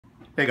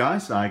Hey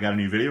guys, I got a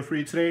new video for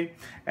you today,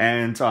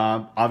 and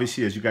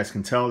obviously as you guys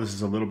can tell, this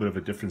is a little bit of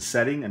a different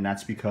setting, and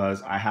that's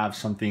because I have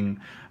something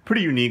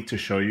pretty unique to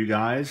show you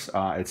guys.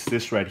 It's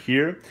this right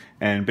here,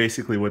 and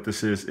basically what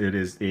this is, it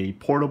is a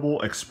portable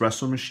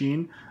espresso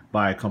machine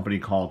by a company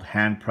called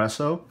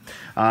Handpresso.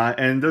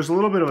 And there's a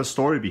little bit of a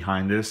story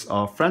behind this.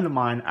 A friend of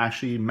mine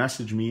actually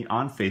messaged me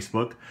on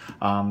Facebook.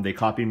 They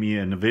copied me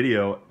in a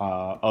video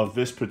of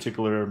this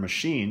particular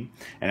machine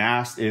and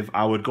asked if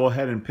I would go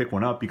ahead and pick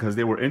one up because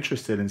they were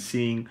interested in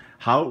seeing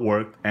how it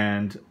worked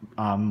and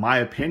my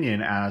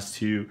opinion as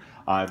to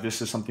if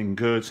this is something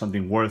good,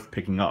 something worth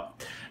picking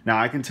up. Now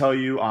I can tell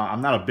you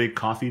I'm not a big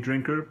coffee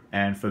drinker,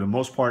 and for the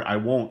most part I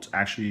won't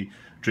actually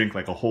drink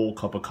like a whole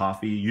cup of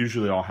coffee.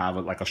 Usually I'll have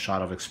like a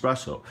shot of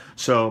espresso.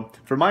 So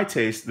for my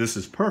taste, this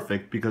is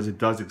perfect because it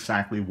does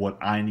exactly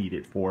what I need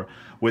it for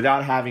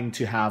without having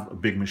to have a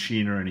big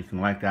machine or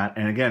anything like that.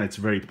 And again, it's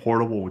very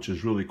portable, which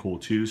is really cool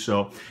too.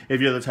 So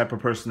if you're the type of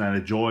person that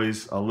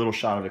enjoys a little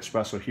shot of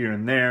espresso here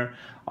and there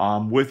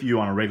with you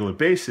on a regular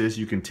basis,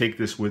 you can take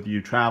this with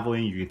you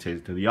traveling, you can take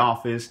it to the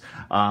office,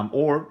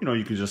 or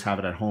you can just have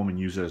it at home and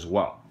use it as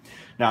well.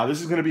 Now,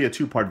 this is going to be a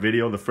two-part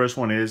video. The first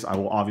one is I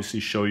will obviously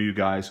show you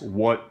guys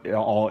what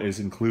all is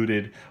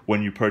included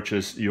when you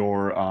purchase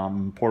your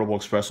portable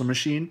espresso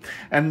machine,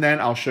 and then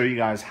I'll show you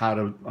guys how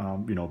to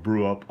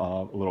brew up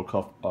a little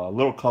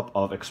cup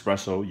of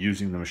espresso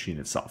using the machine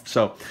itself.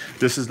 So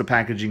this is the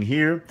packaging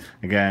here.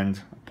 Again,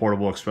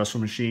 portable espresso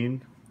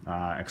machine.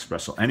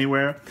 Espresso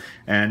Anywhere,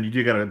 and you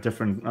do get a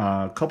different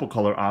couple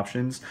color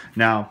options.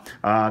 Now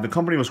the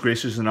company was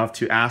gracious enough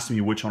to ask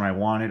me which one I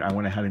wanted. I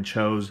went ahead and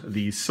chose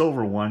the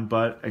silver one,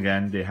 but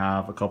again they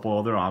have a couple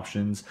other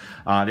options.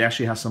 They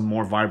actually have some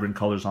more vibrant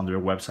colors on their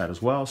website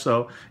as well,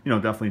 so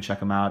definitely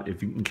check them out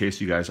in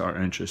case you guys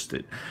are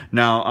interested.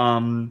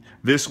 Now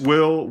this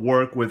will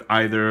work with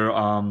either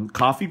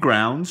coffee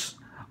grounds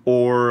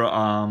or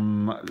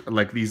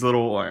like these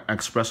little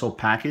espresso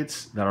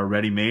packets that are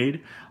ready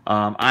made.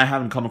 I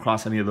haven't come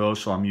across any of those,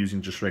 so I'm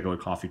using just regular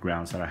coffee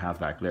grounds that I have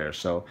back there,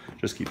 so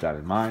just keep that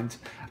in mind.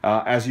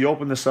 As you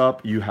open this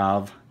up, you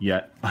have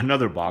yet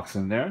another box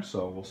in there,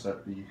 so we'll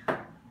set the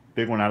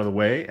big one out of the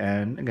way,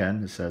 and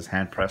again it says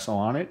Handpresso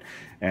on it,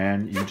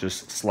 and you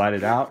just slide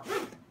it out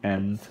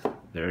and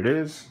there it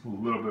is. A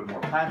little bit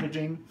more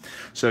packaging.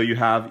 So you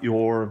have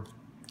your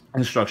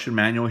instruction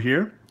manual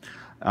here.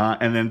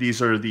 And then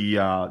these are the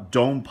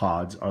dome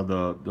pods, are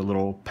the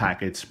little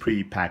packets,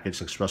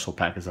 pre-packaged espresso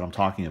packets that I'm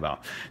talking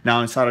about.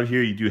 Now inside of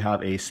here you do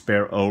have a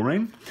spare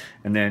O-ring,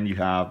 and then you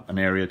have an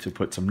area to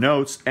put some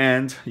notes,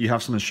 and you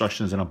have some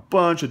instructions in a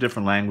bunch of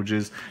different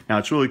languages. Now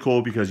it's really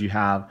cool because you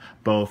have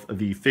both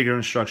the figure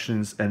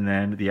instructions and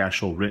then the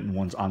actual written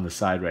ones on the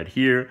side right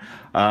here.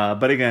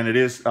 But again, it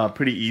is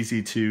pretty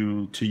easy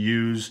to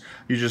use.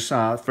 You just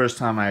first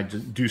time I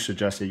do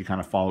suggest that you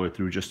kind of follow it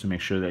through just to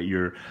make sure that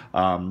you're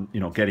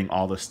getting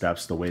all the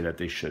steps the way that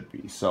they should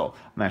be. So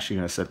I'm actually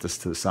going to set this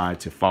to the side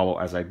to follow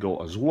as I go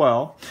as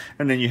well.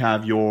 And then you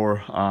have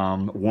your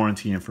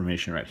warranty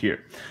information right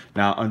here.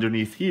 Now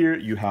underneath here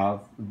you have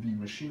the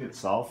machine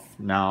itself.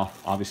 Now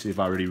obviously I've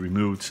already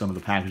removed some of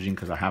the packaging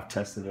because I have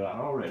tested it out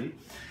already.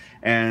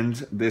 And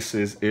this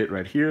is it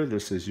right here.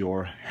 This is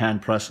your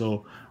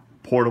Handpresso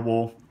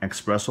portable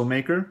espresso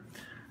maker.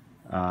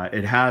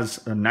 It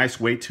has a nice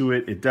weight to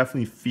it. It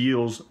definitely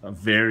feels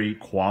very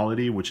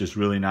quality, which is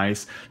really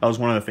nice. That was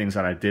one of the things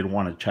that I did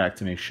want to check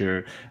to make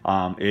sure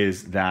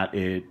is that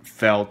it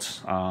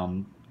felt,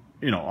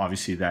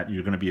 obviously that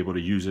you're going to be able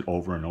to use it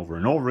over and over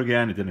and over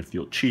again. It didn't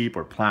feel cheap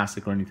or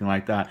plastic or anything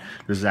like that.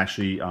 This is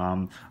actually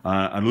an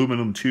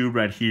aluminum tube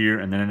right here,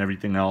 and then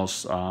everything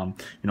else, all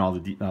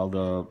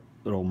the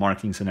little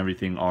markings and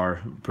everything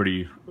are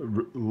pretty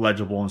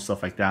legible and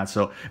stuff like that.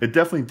 So it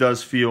definitely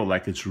does feel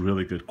like it's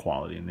really good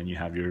quality. And then you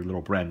have your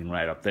little branding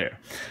right up there.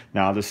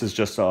 Now this is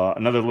just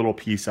another little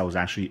piece that was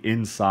actually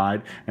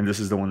inside, and this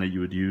is the one that you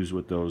would use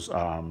with those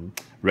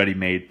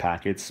ready-made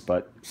packets.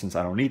 But since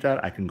I don't need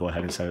that, I can go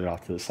ahead and set it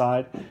off to the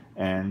side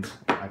and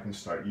I can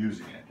start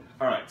using it.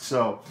 All right,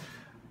 so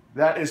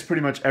that is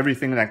pretty much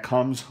everything that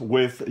comes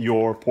with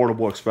your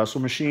portable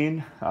espresso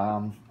machine.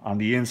 On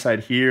the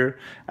inside here,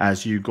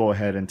 as you go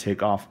ahead and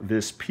take off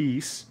this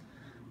piece,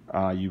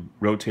 you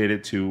rotate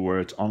it to where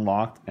it's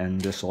unlocked,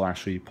 and this will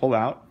actually pull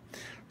out.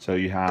 So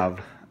you have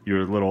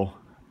your little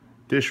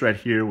dish right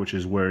here, which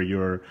is where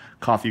your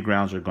coffee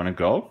grounds are going to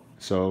go.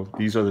 So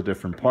these are the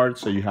different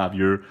parts. So you have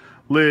your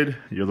lid,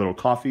 your little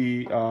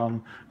coffee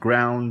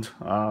ground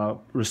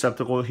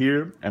receptacle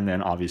here, and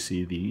then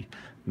obviously the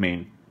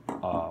main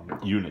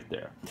unit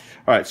there.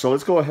 All right, so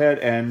let's go ahead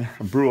and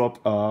brew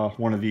up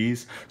one of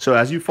these. So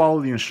as you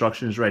follow the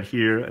instructions right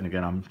here, and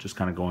again I'm just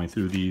kind of going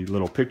through the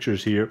little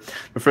pictures here,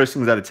 the first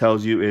thing that it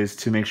tells you is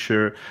to make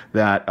sure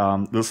that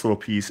this little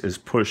piece is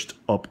pushed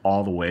up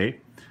all the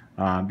way,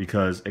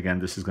 because again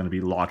this is going to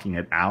be locking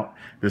it out.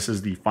 This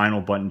is the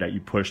final button that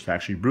you push to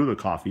actually brew the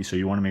coffee, so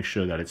you want to make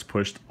sure that it's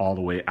pushed all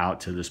the way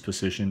out to this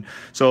position.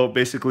 So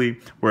basically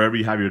wherever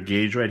you have your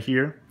gauge right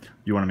here,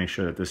 you want to make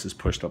sure that this is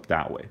pushed up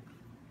that way.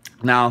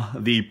 Now,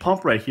 the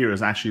pump right here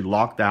is actually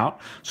locked out,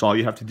 so all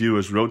you have to do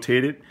is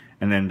rotate it,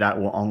 and then that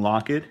will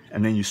unlock it,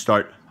 and then you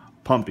start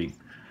pumping.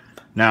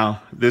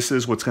 Now, this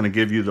is what's going to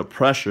give you the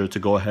pressure to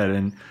go ahead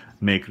and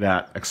make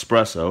that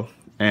espresso.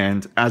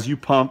 And as you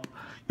pump,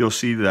 you'll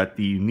see that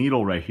the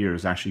needle right here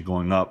is actually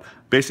going up.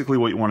 Basically,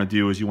 what you want to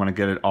do is you want to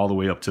get it all the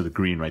way up to the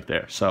green right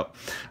there. So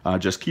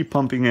just keep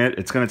pumping it.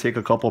 It's going to take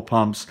a couple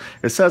pumps.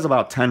 It says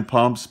about 10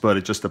 pumps, but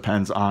it just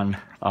depends on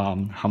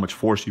how much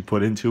force you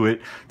put into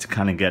it to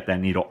kind of get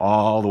that needle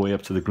all the way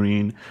up to the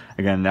green.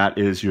 Again, that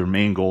is your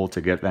main goal, to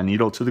get that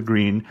needle to the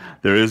green.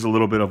 There is a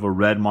little bit of a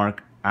red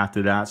mark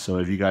after that, so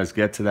if you guys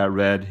get to that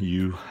red,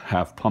 you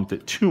have pumped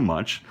it too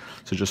much.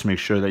 So just make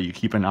sure that you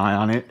keep an eye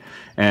on it,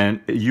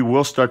 and you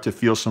will start to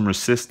feel some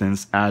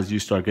resistance as you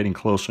start getting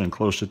closer and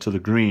closer to the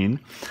green.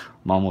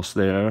 I'm almost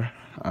there,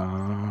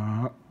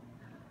 and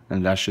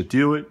that should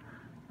do it.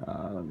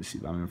 Let me see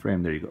if I'm in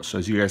frame. There you go. So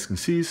as you guys can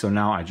see, so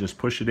now I just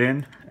push it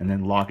in and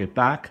then lock it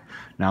back.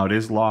 Now it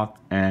is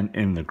locked and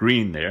in the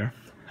green there.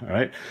 All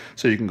right,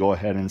 so you can go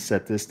ahead and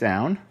set this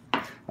down.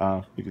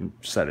 You can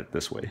set it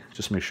this way.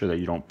 Just make sure that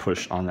you don't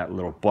push on that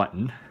little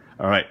button.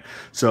 All right,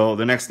 so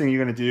the next thing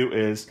you're gonna do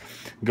is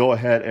go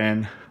ahead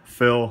and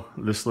fill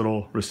this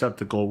little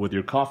receptacle with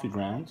your coffee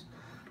grounds.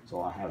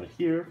 So I have it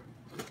here,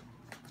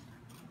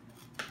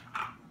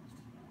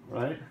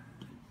 right?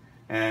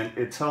 And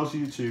it tells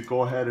you to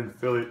go ahead and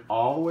fill it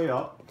all the way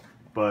up,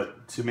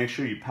 but to make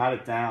sure you pat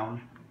it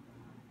down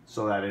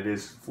so that it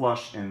is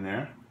flush in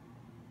there,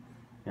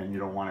 and you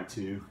don't want it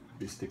to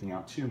be sticking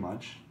out too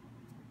much.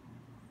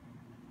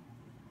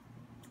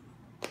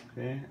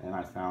 Okay, and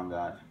I found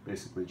that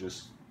basically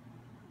just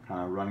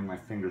kind of running my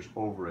fingers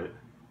over it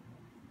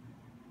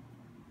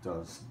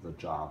does the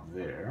job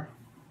there.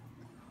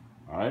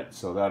 All right,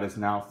 so that is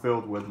now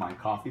filled with my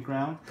coffee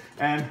ground.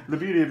 And the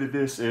beauty of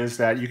this is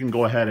that you can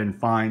go ahead and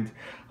find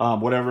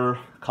whatever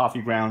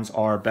coffee grounds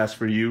are best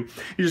for you.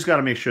 You just got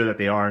to make sure that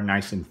they are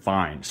nice and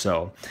fine.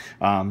 So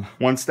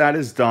once that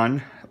is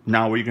done,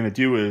 now what you're going to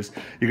do is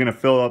you're going to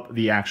fill up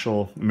the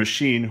actual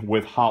machine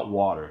with hot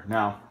water.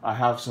 Now, I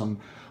have some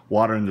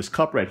water in this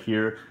cup right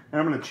here,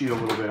 and I'm going to cheat a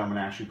little bit. I'm going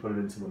to actually put it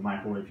into the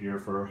microwave here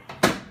for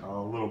a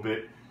little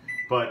bit.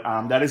 But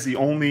that is the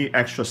only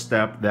extra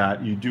step,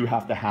 that you do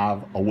have to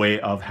have a way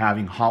of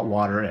having hot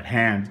water at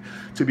hand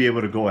to be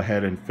able to go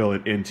ahead and fill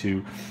it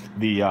into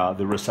the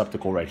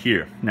receptacle right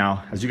here.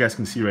 Now, as you guys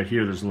can see right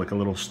here, there's like a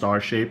little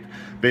star shape.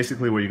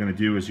 Basically, what you're going to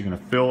do is you're going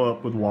to fill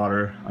up with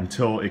water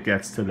until it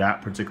gets to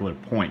that particular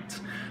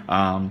point.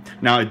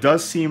 Now, it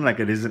does seem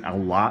like it isn't a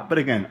lot, but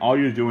again, all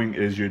you're doing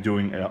is you're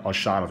doing a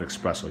shot of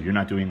espresso. You're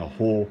not doing a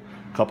whole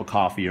cup of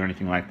coffee or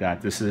anything like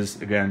that. This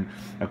is, again,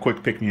 a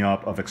quick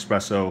pick-me-up of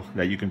espresso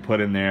that you can put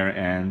in there,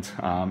 and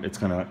it's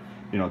gonna,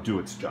 you know, do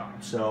its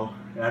job. So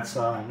that's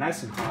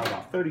nice and hot,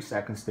 about 30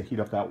 seconds to heat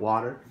up that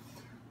water.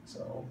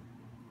 So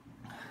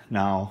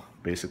now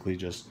basically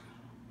just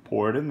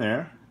pour it in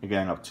there,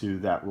 again, up to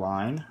that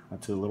line,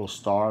 up to the little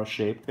star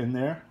shaped in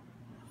there.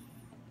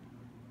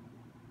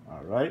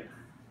 All right,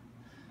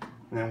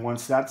 and then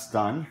once that's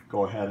done,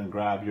 go ahead and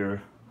grab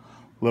your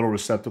little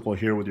receptacle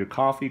here with your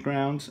coffee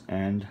grounds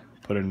and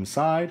put it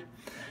inside,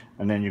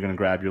 and then you're going to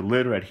grab your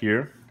lid right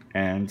here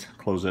and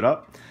close it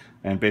up.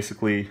 And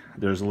basically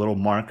there's a little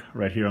mark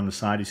right here on the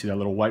side. You see that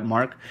little white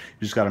mark?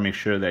 You just got to make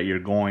sure that you're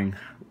going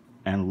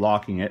and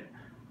locking it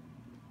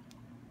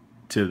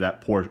to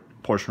that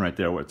portion right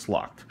there where it's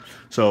locked.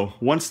 So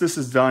once this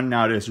is done,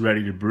 now it is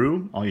ready to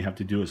brew. All you have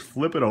to do is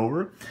flip it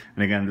over,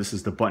 and again, this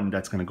is the button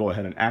that's going to go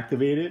ahead and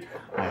activate it.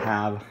 I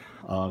have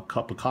a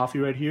cup of coffee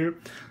right here.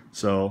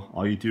 So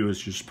all you do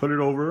is just put it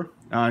over,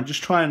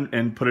 just try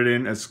and put it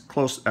in as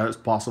close as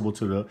possible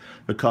to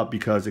the cup,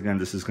 because again,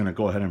 this is going to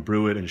go ahead and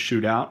brew it and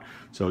shoot out.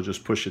 So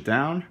just push it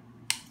down,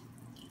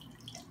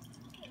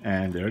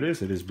 and there it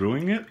is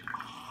brewing it.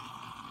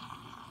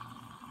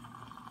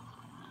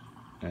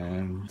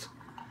 And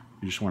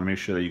you just want to make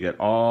sure that you get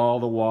all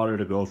the water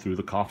to go through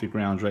the coffee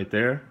grounds right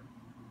there.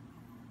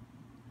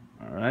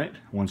 All right,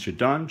 once you're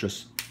done,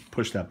 just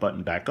push that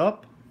button back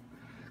up,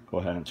 go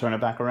ahead and turn it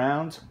back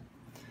around.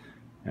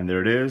 And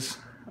there it is.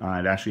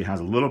 It actually has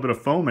a little bit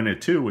of foam in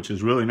it too, which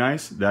is really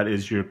nice. That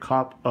is your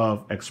cup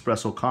of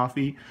espresso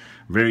coffee.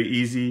 Very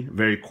easy,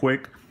 very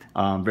quick,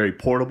 very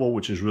portable,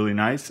 which is really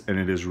nice. And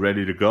it is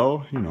ready to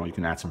go. You know, you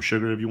can add some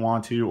sugar if you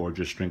want to, or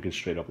just drink it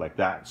straight up like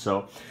that.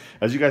 So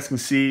as you guys can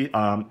see,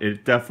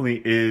 it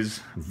definitely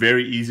is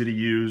very easy to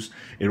use.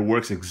 It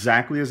works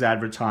exactly as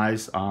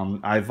advertised.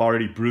 I've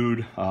already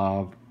brewed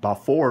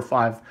about 4 or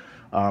 5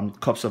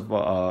 cups of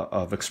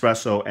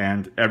espresso,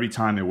 and every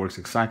time it works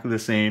exactly the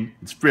same.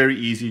 It's very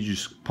easy. You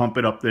just pump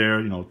it up there,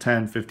 you know,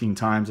 10, 15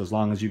 times, as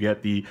long as you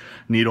get the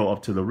needle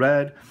up to the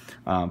red.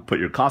 Put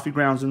your coffee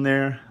grounds in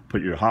there,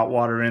 put your hot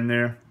water in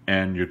there,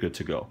 and you're good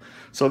to go.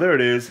 So there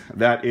it is.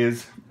 That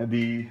is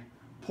the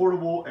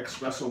portable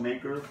espresso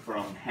maker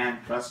from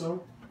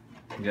Handpresso.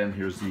 Again,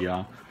 here's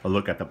a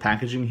look at the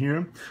packaging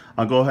here.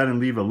 I'll go ahead and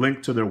leave a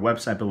link to their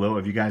website below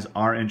if you guys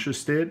are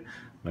interested.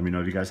 Let me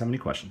know if you guys have any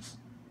questions.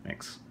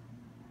 Thanks.